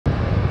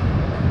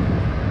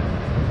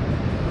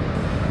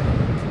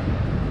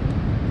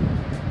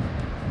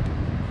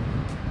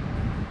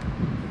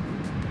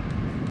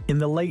In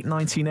the late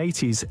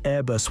 1980s,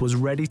 Airbus was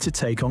ready to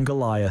take on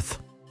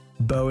Goliath.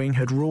 Boeing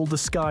had ruled the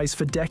skies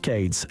for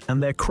decades,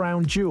 and their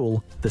crown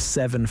jewel, the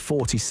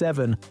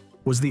 747,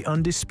 was the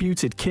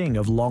undisputed king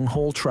of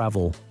long-haul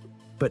travel.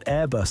 But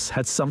Airbus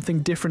had something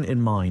different in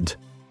mind.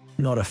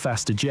 Not a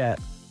faster jet,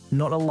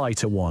 not a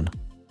lighter one.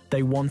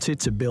 They wanted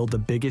to build the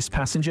biggest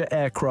passenger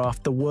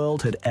aircraft the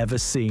world had ever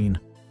seen.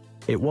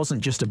 It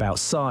wasn't just about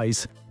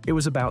size, it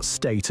was about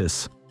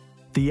status.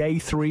 The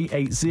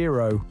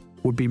A380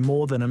 would be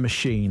more than a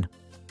machine.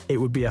 It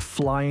would be a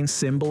flying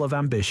symbol of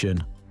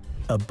ambition.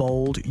 A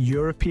bold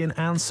European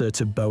answer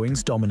to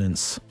Boeing's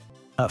dominance.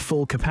 At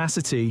full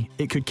capacity,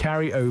 it could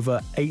carry over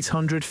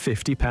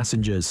 850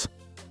 passengers.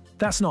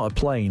 That's not a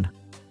plane.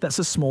 That's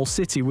a small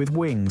city with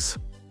wings.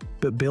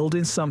 But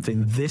building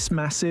something this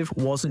massive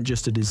wasn't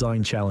just a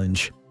design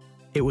challenge.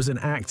 It was an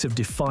act of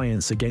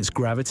defiance against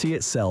gravity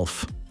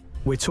itself.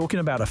 We're talking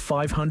about a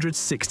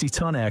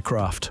 560-ton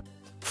aircraft.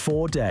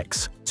 4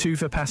 decks, 2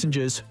 for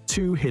passengers,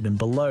 2 hidden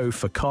below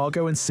for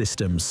cargo and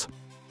systems.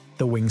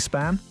 The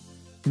wingspan?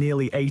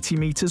 Nearly 80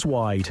 meters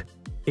wide.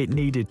 It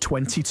needed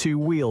 22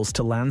 wheels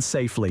to land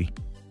safely.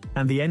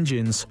 And the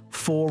engines,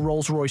 4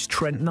 Rolls-Royce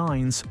Trent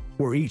 9s,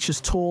 were each as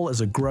tall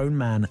as a grown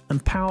man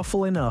and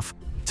powerful enough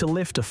to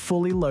lift a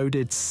fully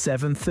loaded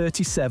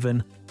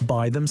 737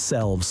 by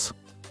themselves.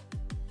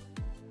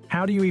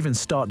 How do you even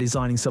start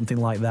designing something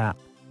like that?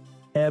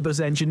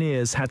 Airbus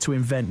engineers had to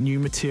invent new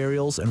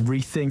materials and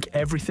rethink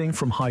everything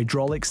from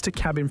hydraulics to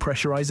cabin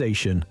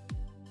pressurization.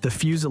 The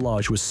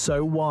fuselage was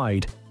so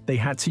wide, they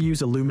had to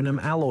use aluminum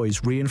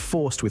alloys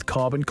reinforced with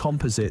carbon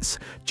composites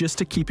just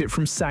to keep it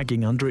from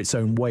sagging under its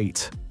own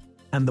weight.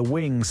 And the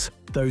wings,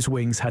 those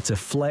wings had to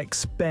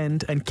flex,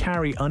 bend, and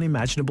carry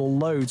unimaginable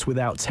loads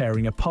without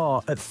tearing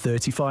apart at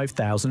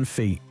 35,000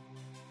 feet.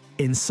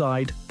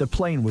 Inside, the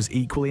plane was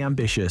equally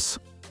ambitious.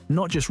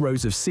 Not just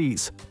rows of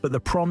seats, but the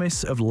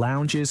promise of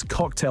lounges,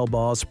 cocktail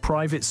bars,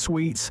 private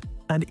suites,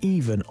 and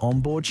even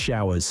onboard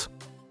showers.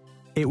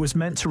 It was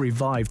meant to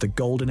revive the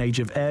golden age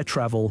of air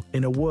travel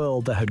in a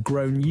world that had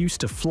grown used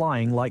to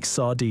flying like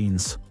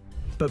sardines.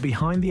 But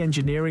behind the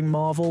engineering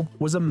marvel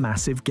was a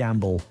massive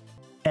gamble.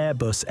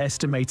 Airbus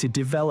estimated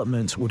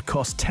development would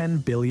cost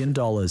 $10 billion.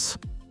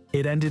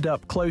 It ended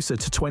up closer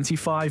to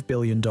 $25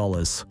 billion.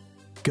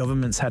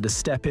 Governments had to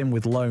step in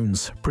with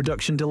loans,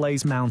 production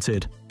delays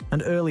mounted,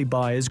 and early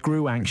buyers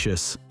grew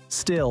anxious.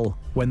 Still,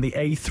 when the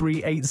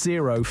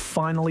A380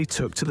 finally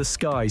took to the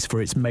skies for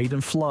its maiden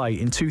fly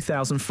in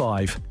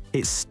 2005,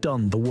 it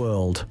stunned the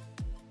world.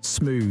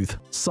 Smooth,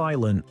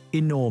 silent,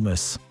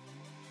 enormous.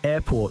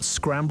 Airports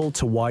scrambled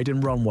to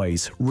widen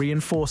runways,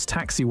 reinforce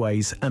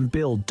taxiways, and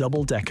build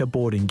double-decker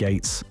boarding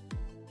gates.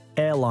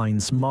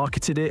 Airlines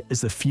marketed it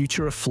as the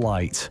future of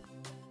flight.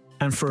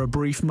 And for a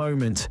brief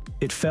moment,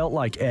 it felt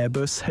like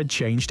Airbus had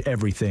changed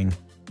everything.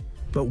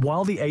 But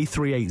while the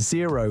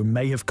A380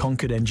 may have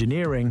conquered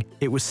engineering,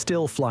 it was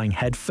still flying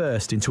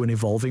headfirst into an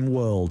evolving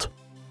world.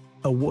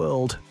 A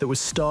world that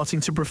was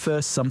starting to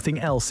prefer something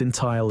else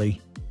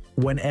entirely.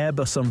 When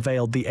Airbus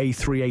unveiled the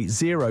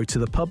A380 to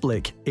the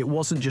public, it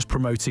wasn't just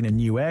promoting a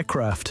new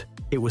aircraft,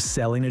 it was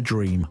selling a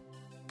dream.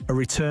 A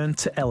return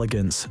to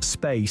elegance,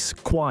 space,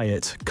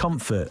 quiet,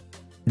 comfort.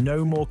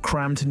 No more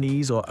crammed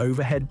knees or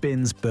overhead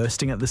bins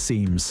bursting at the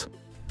seams.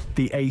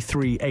 The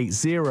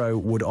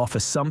A380 would offer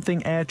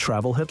something air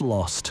travel had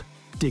lost: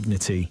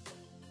 dignity.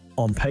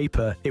 On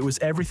paper, it was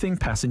everything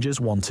passengers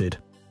wanted.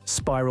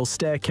 Spiral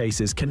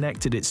staircases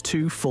connected its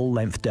 2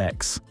 full-length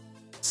decks.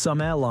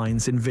 Some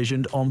airlines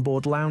envisioned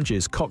onboard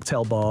lounges,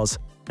 cocktail bars,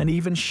 and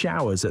even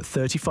showers at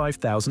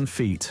 35,000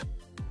 feet.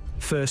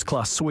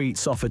 First-class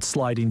suites offered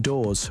sliding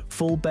doors,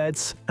 full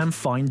beds, and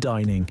fine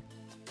dining.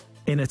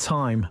 In a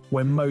time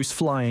when most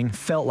flying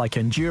felt like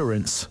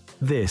endurance,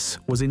 this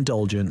was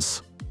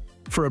indulgence.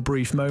 For a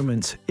brief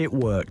moment, it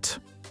worked.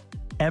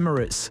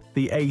 Emirates,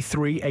 the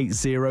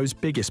A380's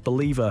biggest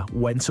believer,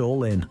 went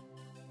all in.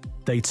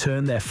 They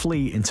turned their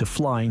fleet into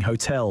flying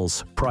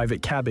hotels,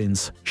 private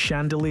cabins,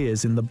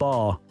 chandeliers in the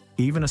bar,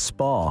 even a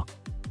spa.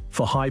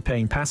 For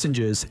high-paying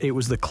passengers, it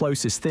was the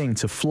closest thing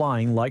to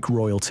flying like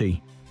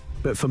royalty.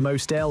 But for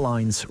most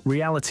airlines,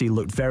 reality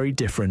looked very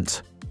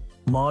different.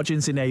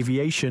 Margins in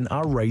aviation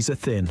are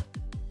razor-thin.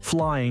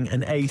 Flying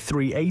an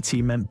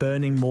A380 meant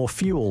burning more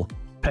fuel,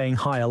 paying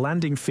higher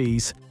landing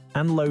fees,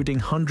 and loading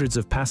hundreds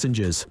of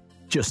passengers,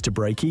 just to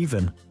break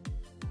even.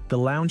 The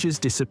lounges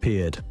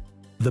disappeared.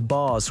 The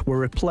bars were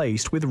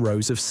replaced with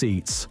rows of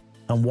seats.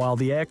 And while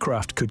the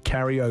aircraft could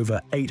carry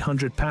over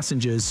 800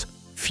 passengers,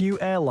 few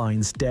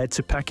airlines dared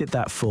to pack it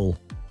that full.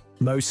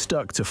 Most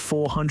stuck to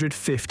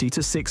 450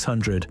 to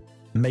 600,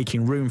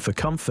 making room for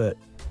comfort,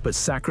 but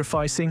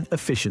sacrificing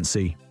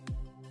efficiency.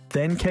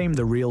 Then came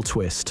the real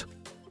twist.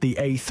 The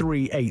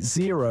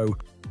A380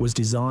 was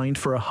designed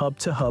for a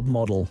hub-to-hub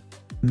model.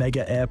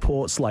 Mega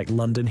airports like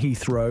London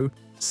Heathrow,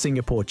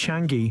 Singapore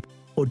Changi,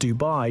 or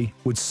Dubai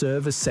would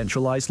serve as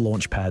centralized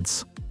launch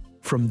pads.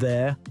 From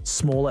there,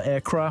 smaller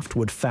aircraft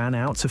would fan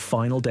out to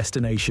final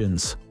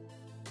destinations.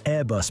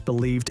 Airbus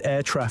believed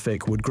air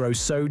traffic would grow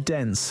so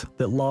dense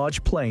that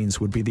large planes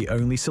would be the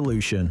only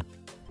solution.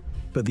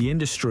 But the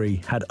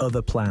industry had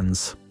other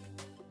plans.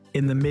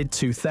 In the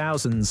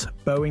mid-2000s,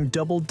 Boeing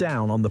doubled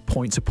down on the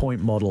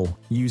point-to-point model,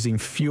 using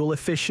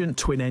fuel-efficient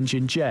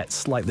twin-engine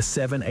jets like the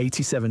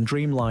 787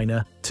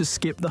 Dreamliner to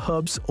skip the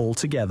hubs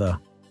altogether.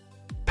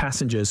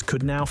 Passengers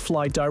could now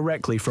fly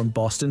directly from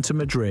Boston to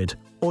Madrid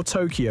or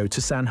Tokyo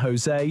to San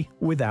Jose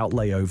without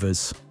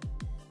layovers.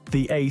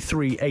 The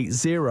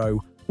A380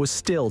 was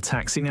still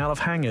taxiing out of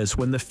hangars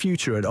when the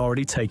future had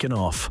already taken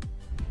off.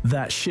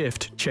 That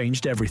shift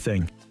changed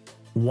everything.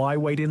 Why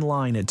wait in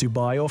line at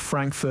Dubai or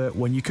Frankfurt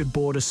when you could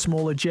board a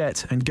smaller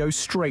jet and go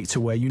straight to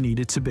where you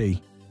needed to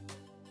be?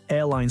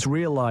 Airlines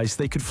realized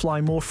they could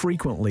fly more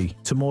frequently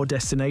to more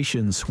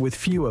destinations with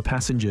fewer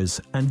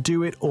passengers and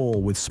do it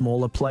all with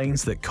smaller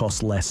planes that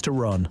cost less to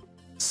run.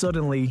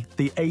 Suddenly,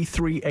 the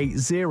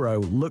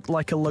A380 looked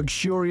like a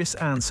luxurious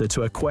answer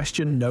to a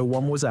question no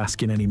one was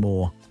asking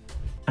anymore.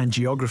 And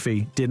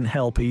geography didn't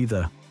help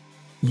either.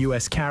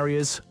 US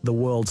carriers, the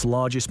world's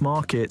largest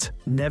market,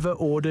 never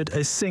ordered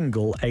a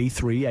single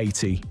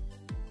A380.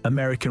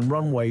 American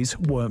runways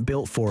weren't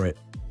built for it,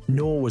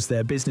 nor was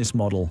their business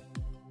model.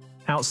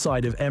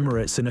 Outside of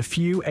Emirates and a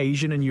few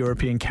Asian and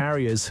European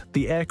carriers,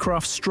 the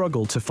aircraft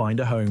struggled to find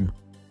a home.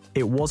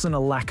 It wasn't a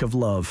lack of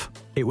love,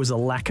 it was a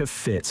lack of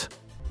fit.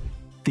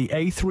 The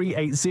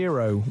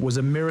A380 was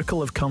a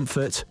miracle of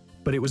comfort,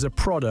 but it was a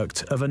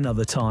product of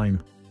another time.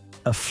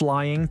 A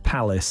flying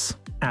palace,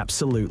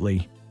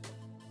 absolutely.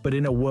 But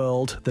in a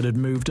world that had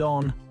moved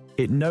on,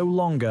 it no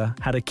longer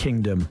had a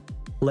kingdom.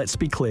 Let's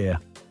be clear,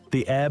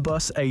 the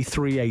Airbus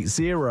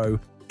A380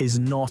 is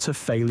not a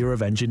failure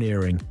of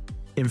engineering.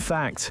 In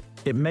fact,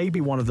 it may be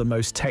one of the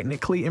most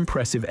technically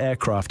impressive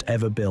aircraft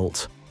ever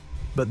built.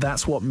 But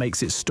that's what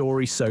makes its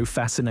story so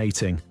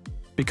fascinating,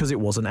 because it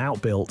wasn't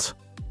outbuilt.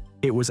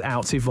 It was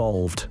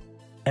out-evolved.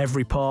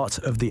 Every part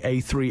of the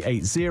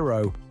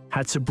A380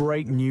 had to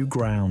break new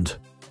ground.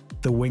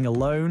 The wing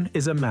alone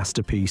is a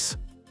masterpiece.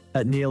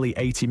 At nearly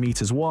 80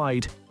 meters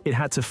wide, it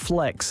had to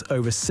flex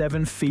over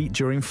 7 feet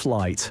during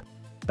flight,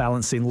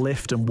 balancing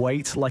lift and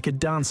weight like a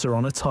dancer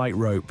on a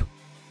tightrope.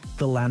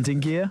 The landing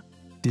gear?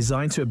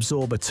 Designed to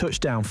absorb a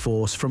touchdown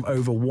force from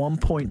over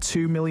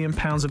 1.2 million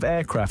pounds of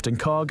aircraft and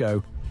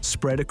cargo,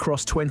 spread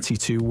across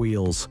 22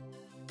 wheels.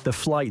 The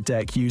flight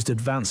deck used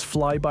advanced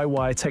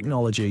fly-by-wire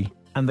technology,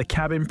 and the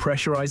cabin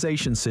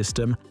pressurization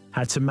system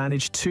had to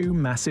manage 2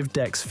 massive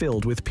decks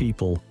filled with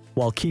people,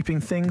 while keeping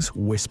things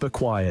whisper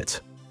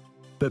quiet.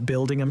 But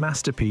building a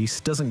masterpiece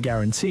doesn't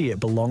guarantee it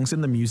belongs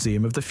in the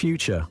museum of the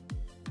future.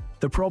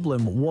 The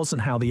problem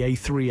wasn't how the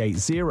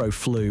A380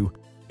 flew,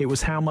 it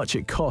was how much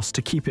it cost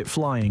to keep it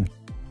flying.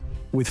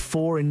 With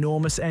 4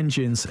 enormous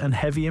engines and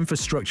heavy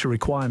infrastructure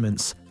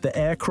requirements, the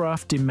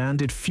aircraft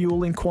demanded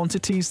fuel in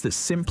quantities that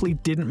simply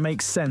didn't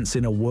make sense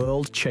in a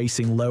world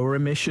chasing lower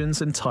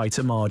emissions and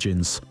tighter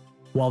margins.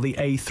 While the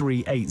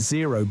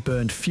A380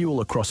 burned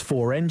fuel across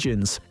 4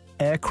 engines,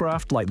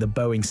 aircraft like the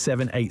Boeing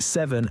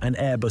 787 and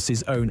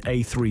Airbus's own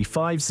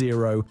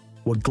A350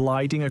 were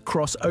gliding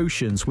across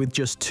oceans with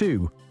just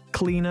 2,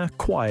 cleaner,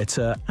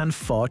 quieter, and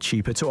far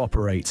cheaper to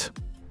operate.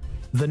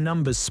 The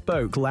numbers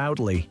spoke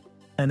loudly.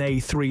 An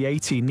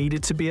A380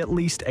 needed to be at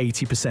least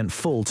 80%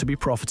 full to be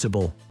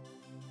profitable.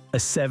 A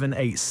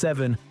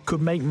 787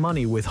 could make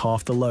money with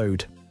half the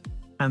load.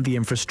 And the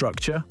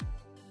infrastructure?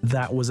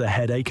 That was a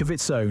headache of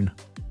its own.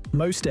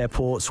 Most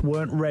airports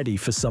weren't ready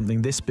for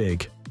something this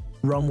big.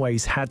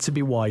 Runways had to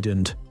be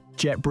widened,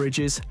 jet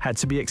bridges had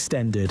to be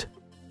extended,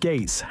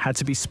 gates had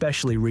to be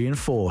specially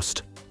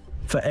reinforced.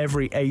 For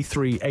every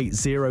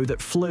A380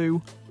 that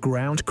flew,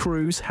 ground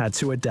crews had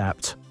to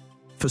adapt.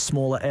 For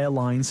smaller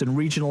airlines and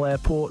regional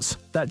airports,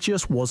 that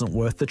just wasn't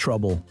worth the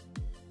trouble.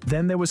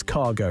 Then there was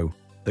cargo,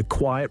 the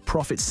quiet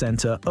profit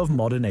center of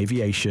modern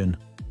aviation.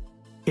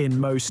 In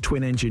most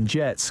twin-engine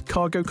jets,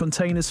 cargo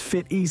containers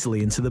fit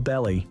easily into the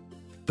belly.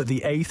 But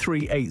the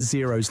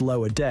A380's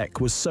lower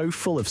deck was so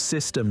full of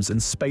systems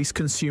and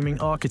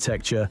space-consuming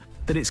architecture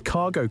that its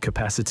cargo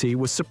capacity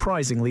was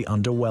surprisingly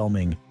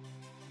underwhelming.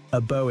 A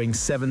Boeing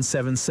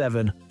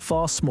 777,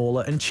 far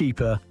smaller and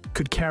cheaper,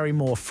 could carry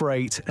more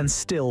freight and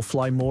still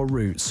fly more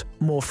routes,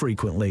 more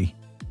frequently.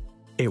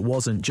 It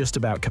wasn't just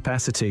about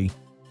capacity,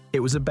 it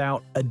was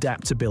about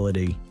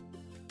adaptability.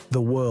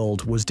 The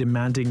world was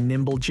demanding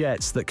nimble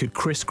jets that could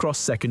crisscross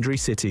secondary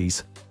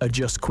cities,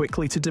 adjust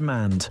quickly to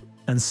demand,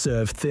 and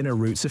serve thinner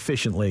routes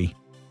efficiently.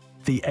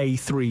 The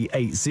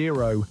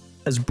A380,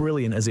 as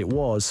brilliant as it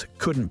was,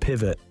 couldn't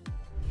pivot.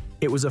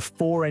 It was a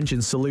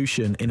 4-engine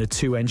solution in a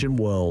 2-engine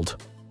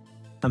world.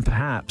 And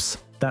perhaps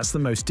that's the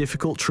most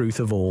difficult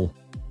truth of all.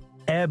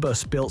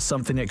 Airbus built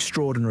something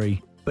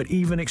extraordinary, but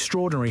even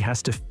extraordinary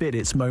has to fit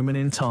its moment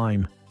in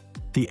time.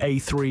 The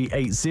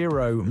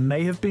A380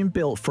 may have been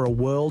built for a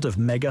world of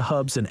mega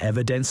hubs and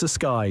ever denser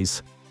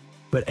skies.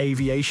 But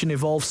aviation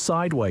evolved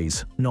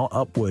sideways, not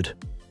upward.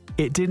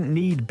 It didn't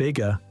need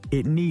bigger,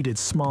 it needed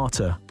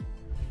smarter.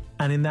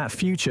 And in that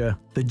future,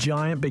 the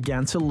giant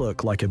began to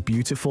look like a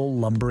beautiful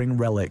lumbering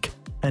relic,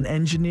 an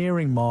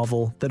engineering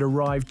marvel that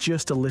arrived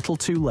just a little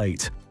too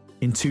late.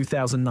 In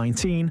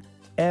 2019,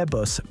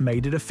 Airbus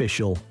made it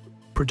official.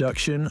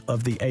 production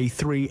of the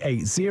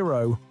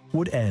A380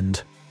 would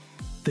end.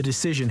 The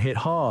decision hit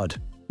hard,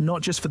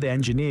 not just for the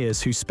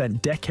engineers who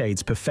spent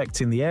decades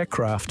perfecting the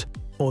aircraft,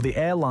 or the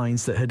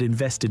airlines that had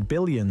invested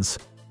billions,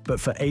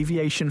 but for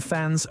aviation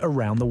fans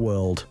around the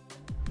world.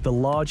 The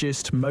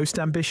largest, most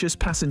ambitious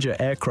passenger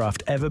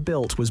aircraft ever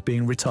built was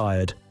being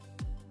retired.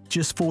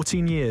 Just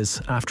 14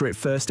 years after it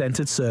first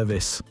entered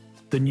service.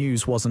 The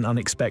news wasn't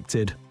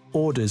unexpected.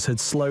 Orders had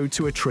slowed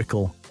to a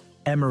trickle.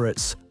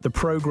 Emirates, the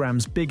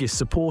program's biggest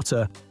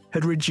supporter,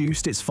 had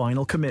reduced its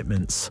final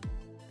commitments.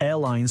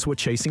 Airlines were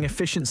chasing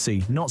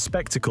efficiency, not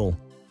spectacle.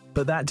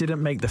 But that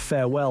didn't make the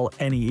farewell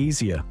any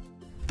easier.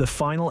 The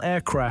final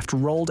aircraft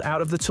rolled out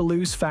of the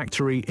Toulouse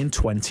factory in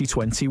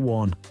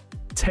 2021.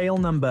 Tail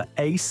number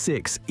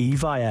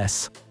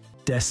A6EVS.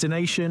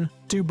 Destination,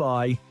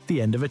 Dubai, the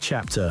end of a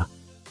chapter.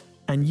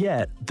 And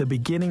yet, the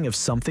beginning of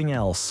something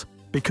else,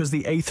 because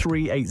the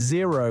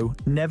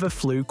A380 never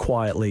flew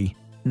quietly,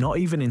 not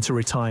even into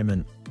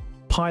retirement.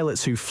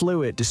 Pilots who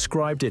flew it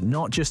described it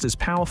not just as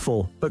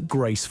powerful, but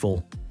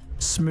graceful.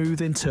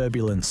 Smooth in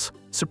turbulence,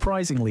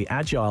 surprisingly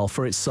agile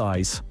for its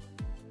size.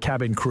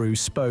 Cabin crew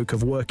spoke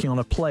of working on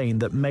a plane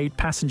that made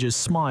passengers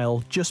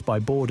smile just by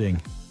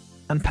boarding.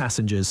 And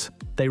passengers,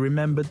 they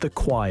remembered the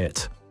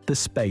quiet, the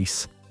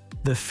space,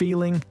 the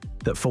feeling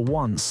that for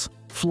once,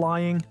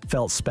 flying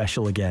felt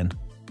special again.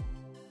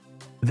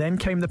 Then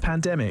came the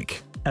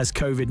pandemic. As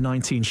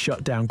COVID-19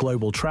 shut down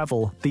global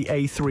travel, the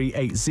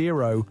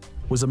A380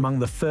 was among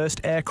the first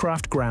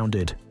aircraft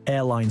grounded.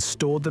 Airlines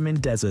stored them in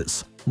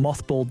deserts,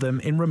 mothballed them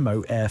in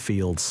remote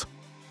airfields.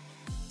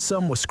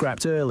 Some were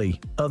scrapped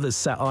early, others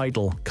sat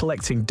idle,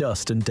 collecting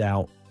dust and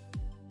doubt.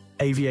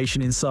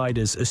 Aviation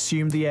insiders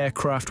assumed the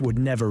aircraft would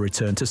never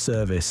return to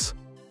service.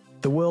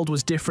 The world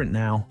was different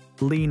now,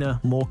 leaner,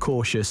 more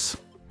cautious.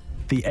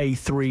 The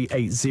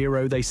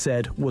A380, they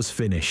said, was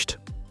finished.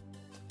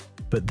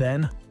 But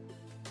then,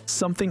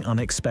 something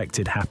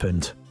unexpected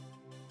happened.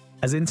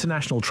 As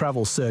international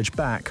travel surged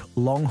back,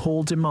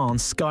 long-haul demand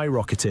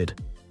skyrocketed.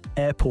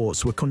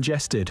 Airports were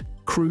congested,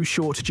 crew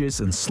shortages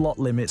and slot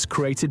limits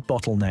created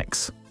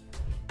bottlenecks.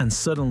 And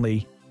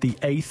suddenly, the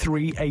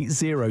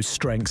A380's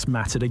strengths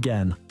mattered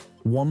again.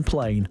 One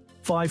plane,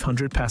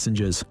 500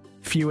 passengers,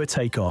 fewer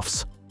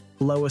takeoffs,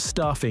 lower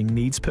staffing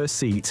needs per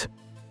seat.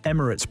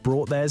 Emirates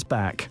brought theirs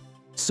back.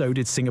 So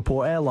did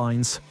Singapore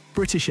Airlines,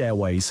 British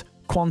Airways,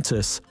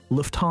 Qantas,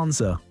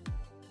 Lufthansa.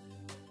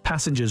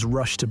 Passengers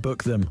rushed to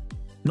book them,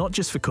 not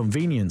just for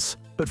convenience,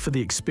 but for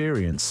the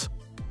experience.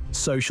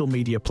 Social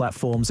media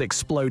platforms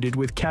exploded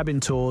with cabin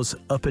tours,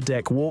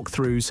 upper-deck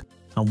walkthroughs,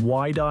 and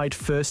wide-eyed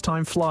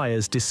first-time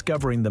flyers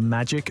discovering the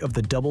magic of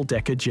the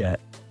double-decker jet.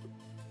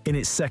 In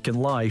its second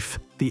life,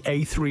 the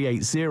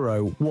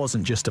A380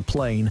 wasn't just a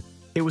plane,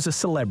 it was a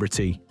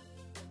celebrity.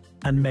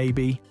 And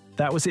maybe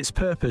that was its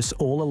purpose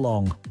all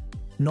along.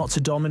 Not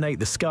to dominate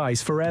the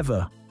skies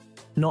forever.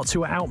 Not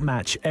to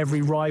outmatch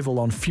every rival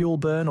on fuel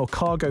burn or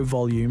cargo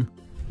volume,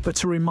 but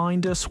to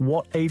remind us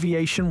what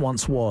aviation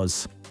once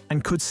was,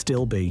 and could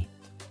still be.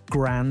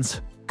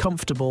 Grand,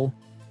 comfortable,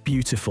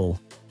 beautiful.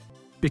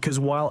 Because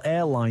while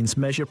airlines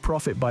measure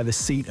profit by the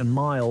seat and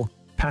mile,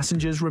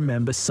 passengers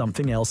remember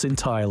something else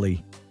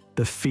entirely.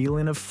 The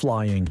feeling of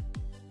flying.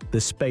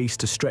 The space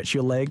to stretch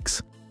your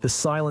legs, the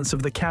silence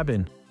of the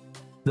cabin,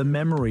 the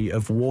memory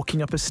of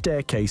walking up a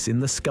staircase in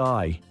the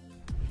sky.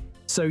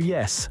 So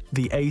yes,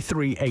 the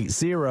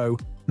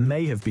A380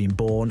 may have been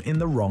born in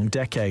the wrong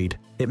decade.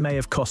 It may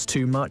have cost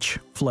too much,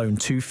 flown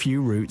too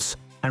few routes,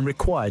 and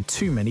required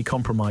too many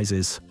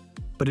compromises.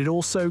 But it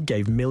also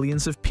gave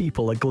millions of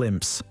people a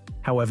glimpse,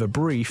 however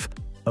brief,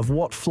 of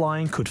what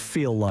flying could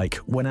feel like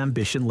when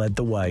ambition led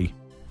the way.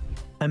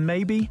 And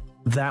maybe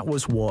that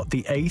was what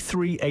the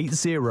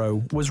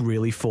A380 was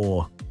really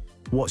for.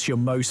 What's your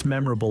most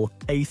memorable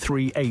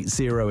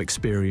A380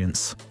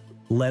 experience?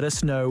 Let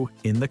us know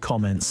in the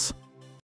comments.